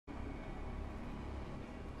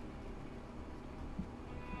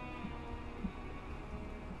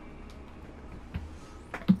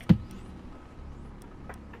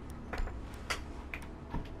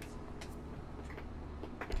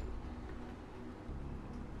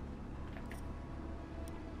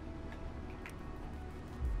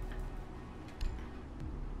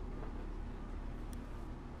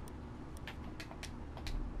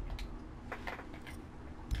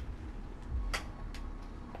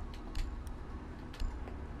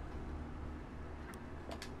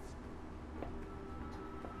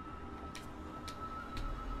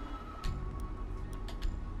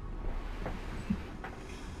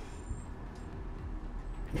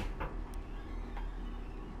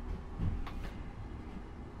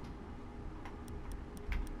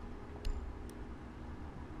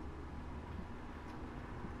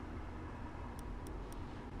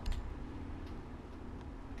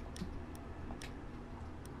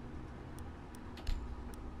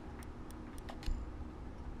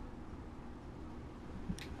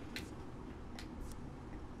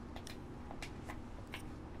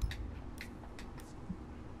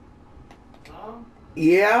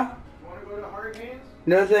Yeah? You want to go to Hurricanes?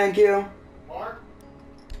 No, thank you. Mark?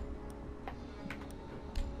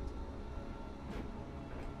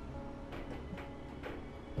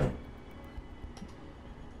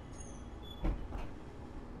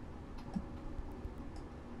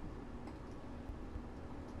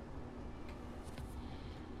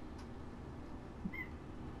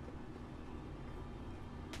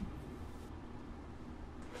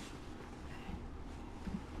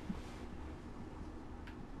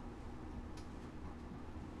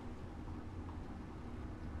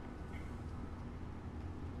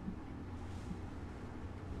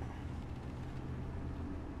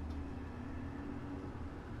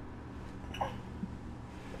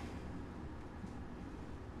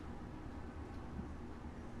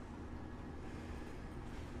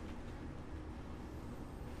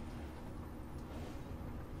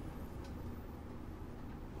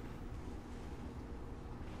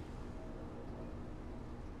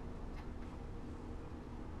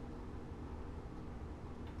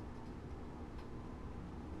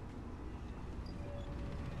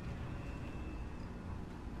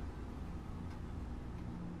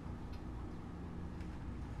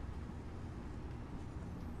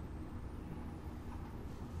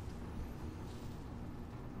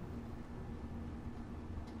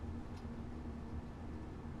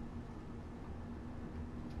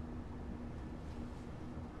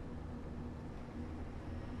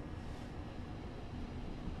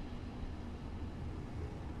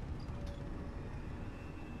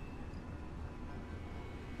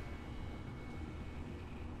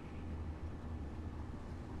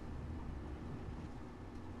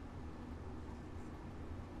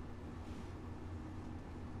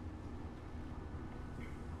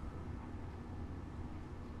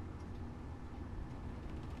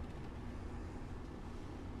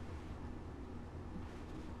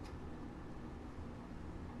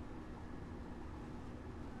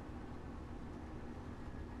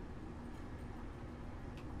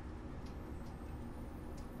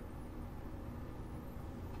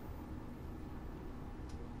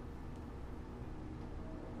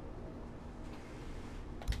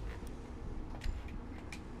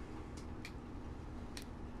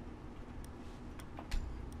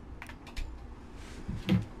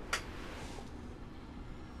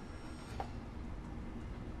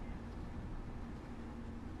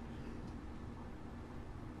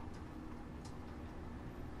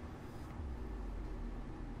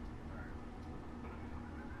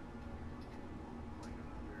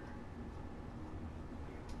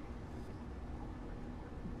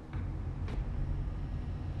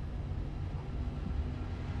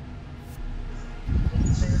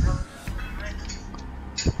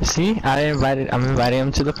 See, I'm inviting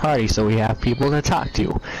him to the party, so we have people to talk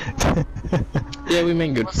to. Yeah, we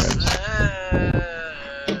make good friends.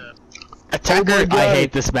 Attacker, I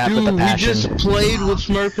hate this map with a passion. We just played with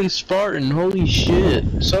Smurf and Spartan. Holy shit!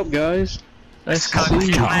 What's up, guys? Nice to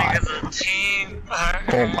see you.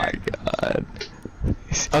 Oh my god.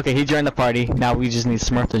 Okay, he joined the party. Now we just need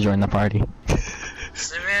Smurf to join the party.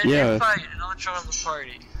 Yeah. Don't join the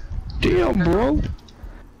party. Damn, bro.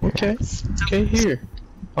 Okay. Okay, here.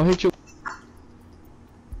 I'll hit you.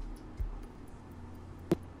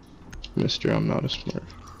 Mister, I'm not a Smurf.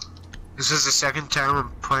 This is the second time I'm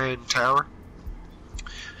playing Tower.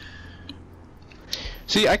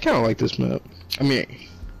 See, I kind of like this map. I mean,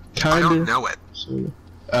 kind of. I don't know it. So,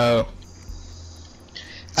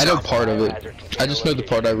 I know part of it. I just know the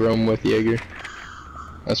part I roam with Jaeger.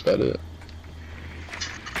 That's about it.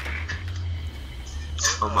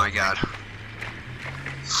 Oh my god.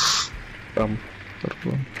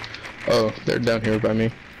 Oh, they're down here by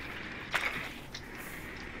me.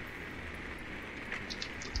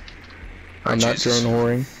 I'm not drone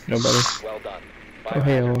whoring. Nobody. Well done. Oh,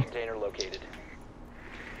 hell. Container located.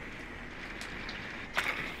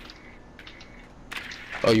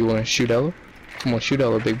 Oh, you wanna shoot Ella? Come on, shoot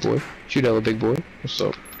Ella, big boy. Shoot Ella, big boy. What's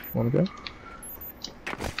up? Wanna go?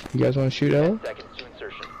 You guys wanna shoot Ella? 10 seconds to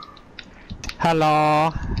insertion.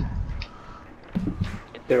 Hello.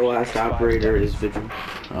 Their last operator is Vigil.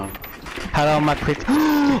 Oh. Hello, my pretty.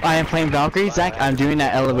 I am playing Valkyrie, Zach. I'm doing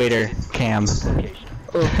that elevator cam.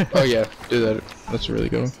 Oh yeah, do that. That's a really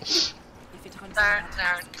good one.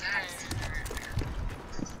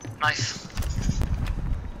 Nice.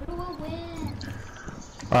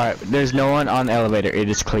 Alright, there's no one on the elevator. It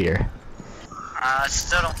is clear.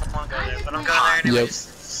 Still don't want to go there, but I'm going there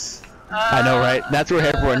anyways. I know, right? That's where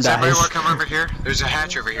everyone Does dies. everybody want to come over here? There's a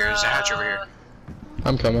hatch over here. There's a hatch over here.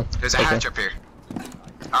 I'm coming. There's a hatch up here. I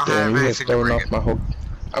don't Damn, have you guys anything to throwing bring off it. my whole.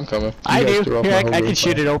 I'm coming. I You guys do. threw off Here, my I whole can roof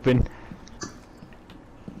shoot off. it open.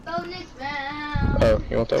 Bonus round. Oh,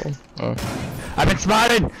 you want that one? Oh. I've been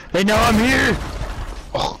spotted! They know I'm here!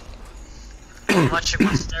 Oh. Watch it,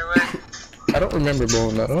 stairway. I don't remember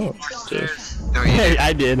blowing that up. Dude. Stairs. No, you Hey, didn't.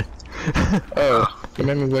 I did. Oh, you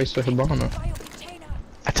made me waste a Hibana.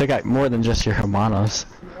 I took out more than just your Hermanos.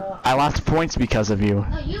 I lost points because of you.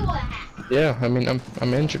 Yeah, I mean,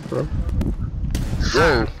 I'm injured, bro.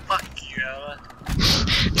 Whoa. Fuck you, Ella.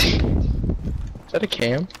 Is that a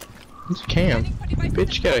cam? It's a cam.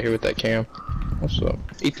 Bitch, get out of here with that cam. What's up?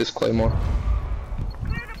 Eat this Claymore.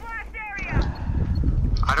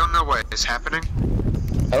 I don't know what is happening.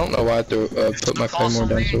 I don't know why I threw, put my Claymore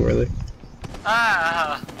down so early.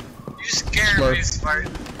 Ah, you scared Smart. me, smart.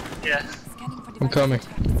 Yeah. I'm coming.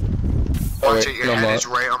 Oh, Watch wait, it, your no, I'm head not. is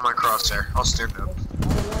right on my crosshair. I'll stand up.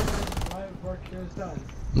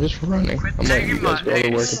 I'm just running. Quit I'm letting you taking guys my go to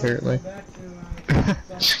work ace. apparently.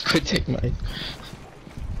 Quit taking my.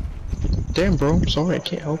 Damn, bro. I'm sorry. I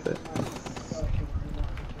can't help it.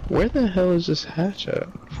 Where the hell is this hatch at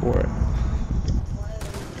for it?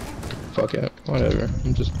 Fuck it. Whatever.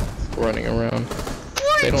 I'm just running around.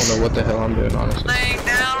 They don't know what the hell I'm doing, honestly. Laying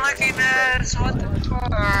down, looking at us. What the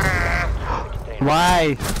fuck?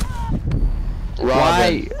 Why?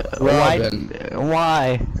 Robin. Robin.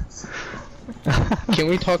 Why? Can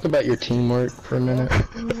we talk about your teamwork for a minute?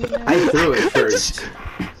 I threw it first.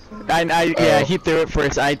 Yeah, he threw it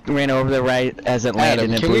first. I ran over the right as it landed Adam,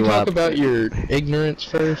 and it can we blew talk up. about your ignorance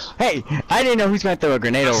first? Hey, I didn't know who's gonna throw a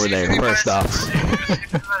grenade over there. First off,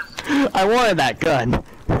 I wanted that gun.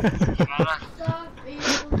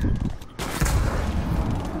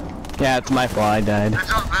 Yeah, it's my fault. I died.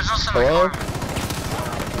 There's also Hello?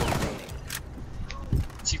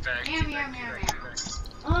 Teabag.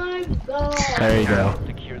 There you go.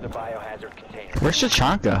 Secure the biohazard container. Where's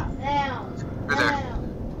Shachanka? Right there.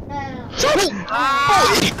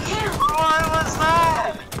 What was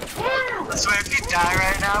that? So if you die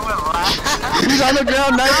right now, we'll laugh. He's on the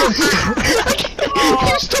ground knifing.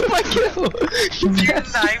 You stole my kill. You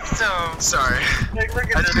knifed him. Sorry.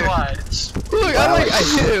 Look at this watch. Look, Wow. I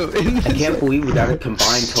hit him. I can't believe we got a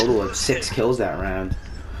combined total of 6 kills that round.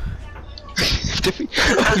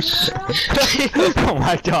 Oh, shit. Oh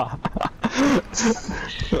my god. Oh,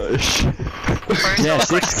 shit. First Yeah, I was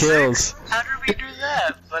 6 like, kills. How did we do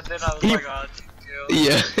that? But then I was like, oh, 2 kills.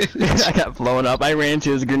 Yeah. I got blown up. I ran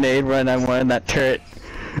to his grenade run. I wanted that turret.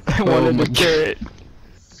 I wanted my the turret.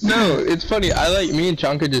 No, it's funny. Me and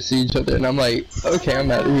Chanka just see each other, and I'm like, okay, I'm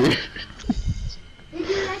out of here.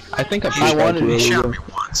 I think I wanted You to shot me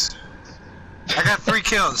once. I got 3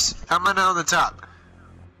 kills. How am I not on the top?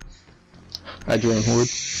 I joined Horde,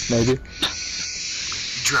 maybe.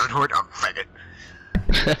 Drone horde? Oh, faggot.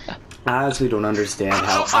 I honestly don't understand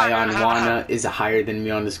how Ion Wana is higher than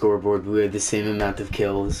me on the scoreboard. We had the same amount of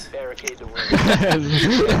kills. Barricade the room.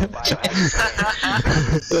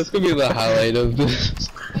 That's gonna be the highlight of this.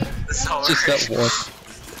 This whole Just that one.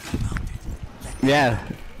 Yeah.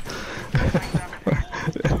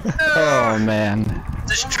 Oh man.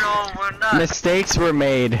 This drone will not. Mistakes were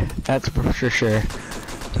made. That's for sure.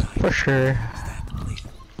 For sure.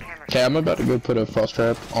 Okay, I'm about to go put a frost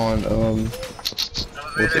trap on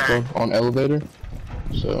what's it called? On elevator.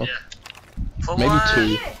 So For maybe what?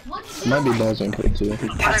 2. Might be buzzing quick too.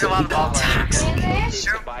 That's what we call tax.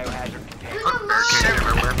 Sure. Biohazard container. Put barricade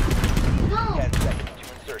everywhere. 10 seconds to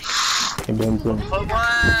insertion. Okay, boom, boom. Put one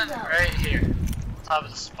right here. Top of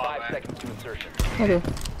the 5 spot. seconds to insertion. Okay.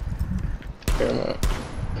 Fair enough.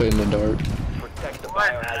 Put in the dart. Protect the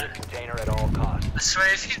What? biohazard container at all costs. I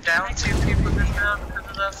swear, if you down 2 people in the ground because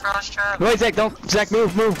of that frost trap. Wait, Zach, don't. Zach,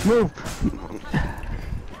 move.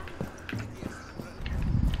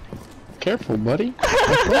 Careful, buddy.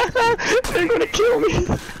 They're gonna kill me.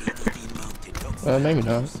 Maybe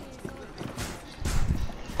not.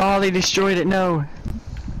 Oh, they destroyed it. No.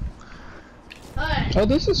 Oh,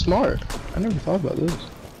 this is smart. I never thought about this.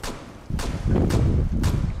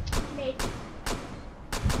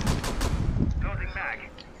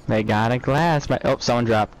 They got a glass. Oh, someone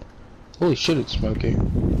dropped. Holy shit, it's smoky.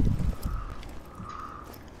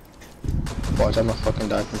 Watch, I'm gonna fucking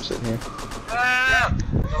die from sitting here.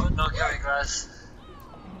 No killing glass.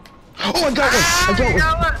 Oh, I got one! I got You one!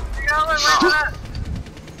 got one! You got one like that!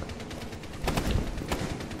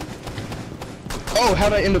 Oh,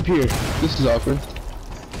 how'd I end up here? This is awkward.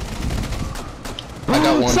 I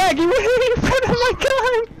got one. Zach, you were in front of my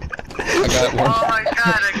gun. I got one. Oh my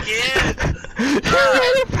god, again!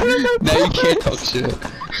 Now you can't talk shit.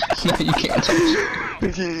 Now you can't talk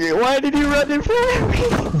shit. Why did you run in front of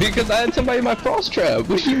me? Because I had somebody in my frost trap.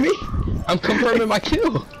 What do you mean? I'm confirming my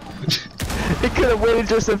kill. It could have waited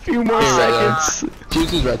just a few more seconds.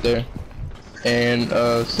 Juice is right there. and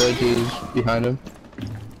Sledge is behind him.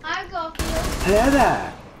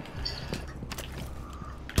 Heather!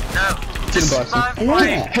 No. Get This him, is my Boston. fight.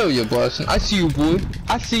 Hell yeah, Boston. I see you, boy.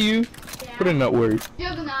 I see you. Put in that word.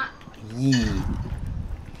 Yee.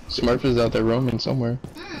 Smurf is out there roaming somewhere.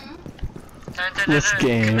 This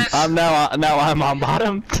game. I'm now on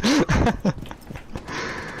bottom.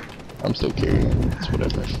 I'm still carrying. It's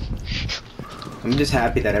whatever. I'm just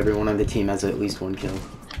happy that everyone on the team has at least one kill.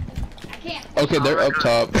 Okay, they're up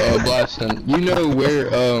top, blasting. You know where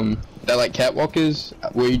that like catwalk is,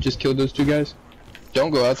 where you just killed those two guys?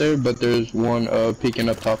 Don't go out there, but there's one peeking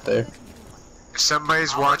up top there. If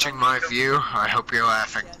somebody's watching my view, I hope you're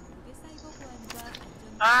laughing.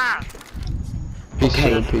 Ah! He's Okay,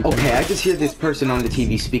 still peeking. okay, I just hear this person on the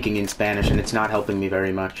TV speaking in Spanish and it's not helping me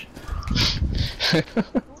very much.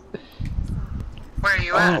 Where are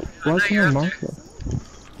you Oh, at? I know why can't you're I up mark there.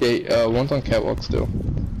 that? Okay, one's on catwalk still.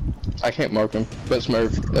 I can't mark him, but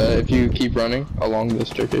Smurf, if you keep running along the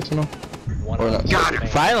staircase and all. Or not. Got him.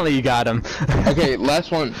 Finally, you got him. Okay,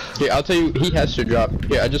 last one. Here, I'll tell you, he has to drop.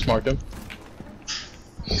 Here, I just marked him.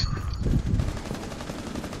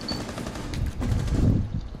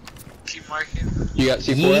 Keep marking. You got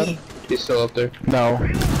C4 Adam? He's still up there. No.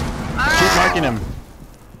 Keep marking him.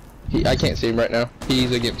 I can't see him right now.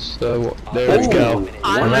 He's against the wall. There Let's we go.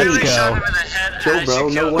 I One literally league. shot him in the head. Chill, as bro.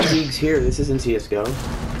 you No killed one him. league's here. This isn't CS:GO.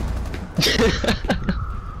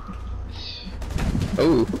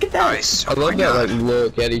 Oh, Look at that. Nice. I love that, like,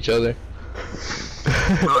 look at each other.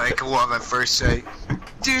 Like love at first sight.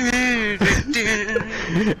 Yeah,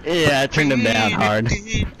 I turned him down hard,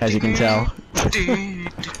 as you can tell.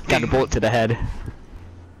 Got a bullet to the head.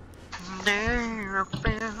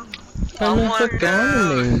 Oh my Look at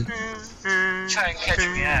god. that. Try and catch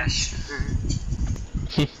me, Ash.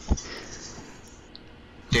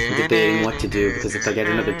 I'm debating what to do because if I get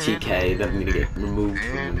another TK, then I'm gonna get removed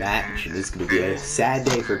from the match, and it's gonna be a sad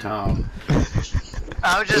day for Tom.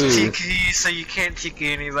 I'll just Ooh. TK you so you can't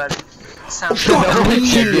TK anybody. Sounds No good.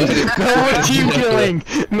 more team killing!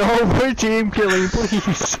 No more team killing,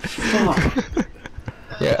 please! Fuck.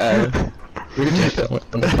 Yeah, we can take that one.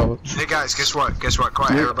 I'm gonna call it. Hey guys, guess what? Guess what?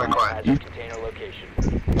 Quiet, everybody quiet. Hazard container location.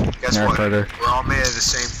 Guess Nerf what? herder. We're all made of the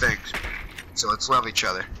same things. So let's love each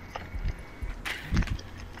other.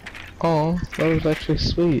 Oh, that was actually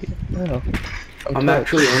sweet. Yeah. I'm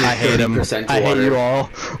actually only I hate him. 30% I hate water. you all.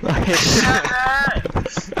 I hate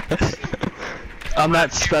I'm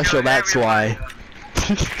not special, that's why.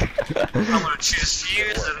 I'm gonna choose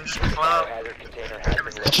fuse and just blow up. Hazard container has been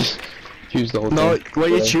located. Just use the whole No, thing. what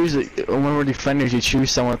you choose, when we're defenders, you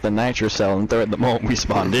choose someone with the nitro cell and throw it the moment we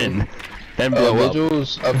spawned in. Then blow up.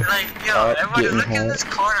 Vigils up. Like, yo, everybody getting look in hot. this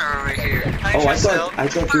corner over here. Oh, I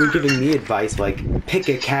thought you were giving me advice like pick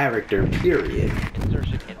a character. Period.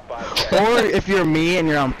 Insertion in 5 seconds. Or if you're me and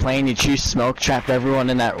you're on plane, you choose smoke, trap everyone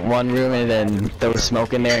in that one room, and then throw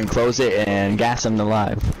smoke in there and close it and gas them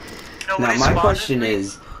alive. Now my question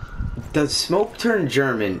is, does smoke turn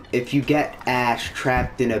German if you get Ash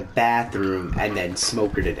trapped in a bathroom and then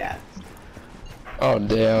smoke her to death? Oh,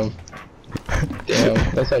 damn. Damn,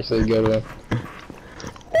 that's actually a good one.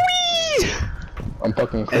 I'm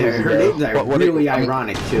fucking crazy, Her bro. names are What really I'm-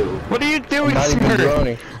 ironic too. What are you I'm doing, not even Smurf?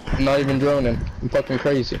 droning. I'm not even droning. I'm fucking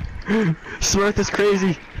crazy. Smurf is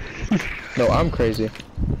crazy. No, I'm crazy.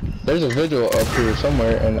 There's a vigil up here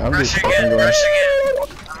somewhere, and I'm just Rushing fucking in, going. rushing in.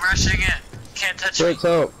 I'm rushing in. Can't touch me. What's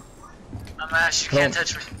up? I'm Ash, you can't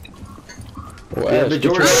touch me. Well, Yeah, Ash, the get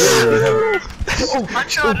your George- ass over here. I'm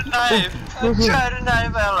trying to knife. I'm trying to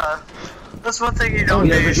knife Ella. That's one thing you Oh don't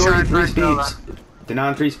yeah, do. majority Shine 3 knife Ella. speeds. The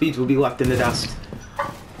non-3 speeds will be left in the dust.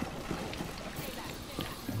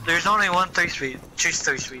 There's only one 3 speed. 2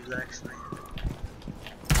 3 speeds actually.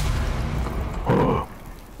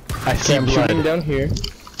 I see Okay, I'm shooting blood. down here,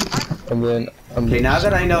 and then I'm. Okay, now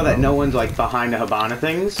that I know that no one's like behind the Habana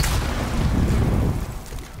things,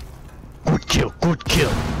 Good kill, good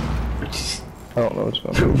kill. just I don't know what's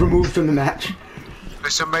going on. removed from the match.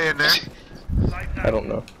 There's somebody in there. I don't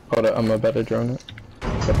know. Hold up, I'm about to drone it.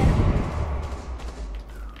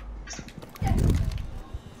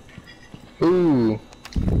 Ooh.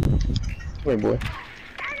 Come here, boy.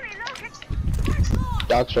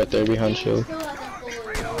 Doc's right there behind shield.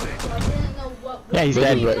 Yeah, he's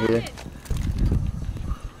Vigil's dead. right here.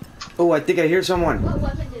 Oh, I think I hear someone.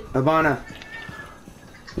 Habana,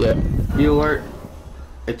 Yeah. be alert.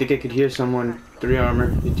 I think I could hear someone. 3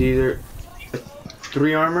 armor. It's either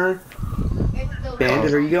 3 armor.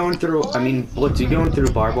 Bandit, are you going through? I mean, Blitz, are you going through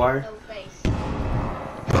barbed wire?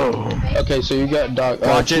 Oh. Okay, so you got Doc.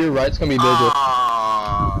 Watch To it. your right's gonna be Vigil.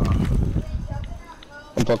 Aww.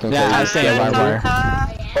 I'm fucking Yeah, I crazy. stay in barbed wire.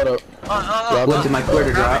 Hold up. What's in my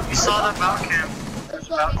Twitter drop? You saw the mount camp. There's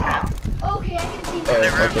a mount camp. Okay, I can see Oh, you.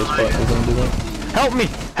 okay, spot. We're gonna do that. Help me!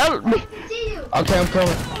 Help me! I can see you. Okay, I'm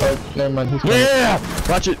coming. Oh, never mind. He's coming. Yeah!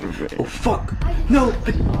 Watch it. Oh fuck! No!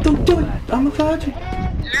 Don't do it! I'm a virgin!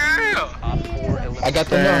 Yeah! I got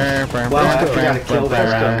the now. Well, I forgot to kill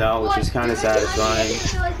that round though, which is kind of satisfying.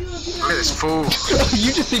 Look at this fool.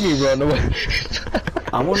 You just see me run away.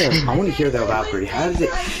 I wanna hear though, Valkyrie. How does it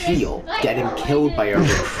feel getting killed by a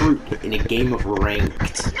recruit in a game of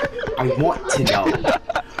ranked? I want to know.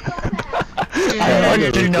 I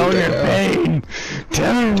want to know your pain.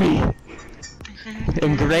 Tell me.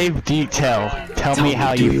 In grave detail. Tell me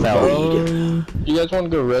how do you you felt. You guys want to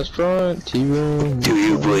go restaurant, tea room? Do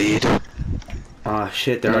you bleed? Oh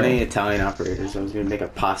shit, there aren't any Italian operators. I was gonna make a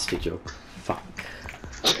pasta joke. Fuck.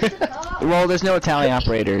 Well, there's no Italian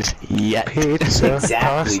operators yet.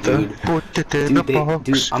 Exactly, dude.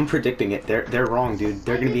 Dude, I'm predicting it. They're wrong, dude.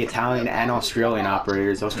 They're gonna be Italian and Australian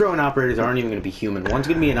operators. Australian operators aren't even gonna be human. One's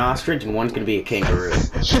gonna be an ostrich and one's gonna be a kangaroo.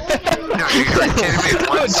 No, you're kidding me.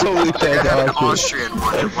 One's Totally gonna have an Austrian. Austrian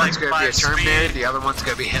one. One's gonna be a Terminator, the other one's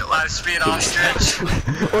gonna be Hitler. 5-speed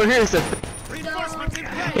ostrich. Well, here's the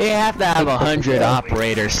you have to have 100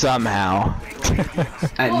 operators somehow.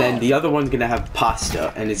 And then the other one's gonna have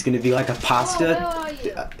pasta, and it's gonna be like a pasta,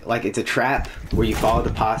 like it's a trap where you follow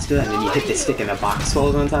the pasta, and then you hit the stick and a box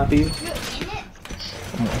falls on top of you.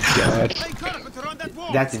 God.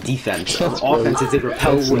 That's defense. That's Offense is they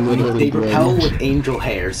repel that's literally with angel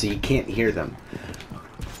hair, so you can't hear them.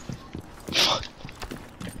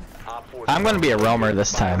 I'm gonna be a roamer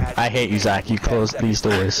this time. I hate you, Zach. You closed these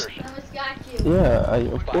doors. Yeah,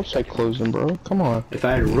 of course I close them, bro. Come on. If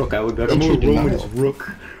I had a rook, I would go. I'm gonna roam with his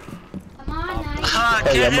rook.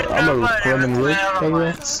 Hey, I'm a Roman rook,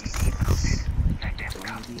 hey,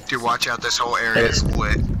 Dude, watch out, this whole area is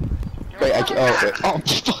lit. Wait, I can't. Oh,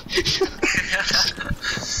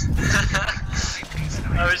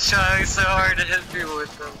 I was trying so hard to hit people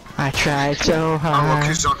with them. I tried so Oh, look hard.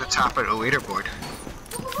 who's on the top of the leaderboard.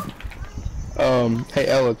 Hey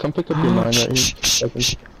Ella, come pick up your mine right here.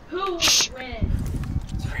 Who wins? It's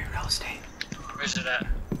free real estate. Where's it at?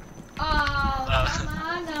 Oh, come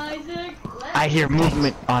on, Isaac. I hear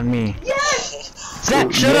movement on me. Yes!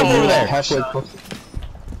 Zach, shut up over there. Halfway across.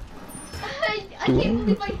 I can't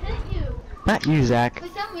believe I hit you. Not you, Zach. For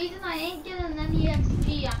some reason, I ain't getting any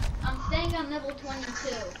XP. I'm staying on level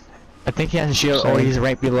 22. I think he has a shield, or he's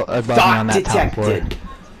right below above me on Dot that top floor. detected.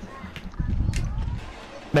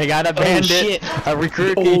 They got a bandit, shit. a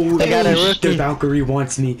recruit, Oh, they got a the rookie. Valkyrie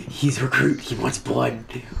wants me. He's recruit. He wants blood.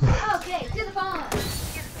 Okay, to the phone.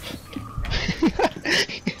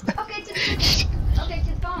 Okay, to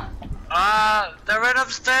the phone. They're right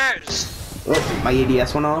upstairs. Oh, my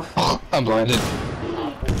ADS went off. I'm blinded.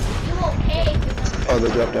 You okay? Oh, they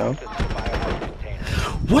dropped down.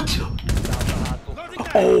 What?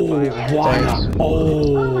 Oh, wow.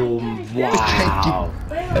 Oh, wow.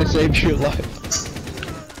 I saved your life.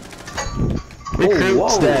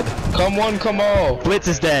 Recruit's whoa. dead. Come one, come all. Blitz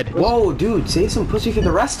is dead. Whoa, dude, save some pussy for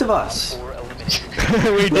the rest of us.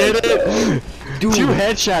 We did it. Dude, 2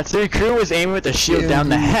 headshots. The recruit was aiming with the shield down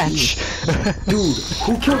the hatch. dude,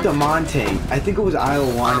 who killed Demonte? I think it was I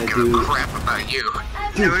don't Iowana, give a dude. crap about you.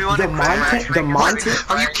 Dude, Demonte.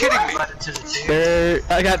 Are you kidding me? Third.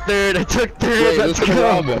 I got third. I took third. Wait, Let's let's go.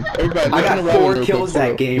 rob him. Everybody, I let's got rob him 4 real kills quick.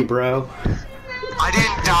 that game, bro. I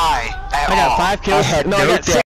didn't die at I got all. 5 kills. I had No, I no got 6.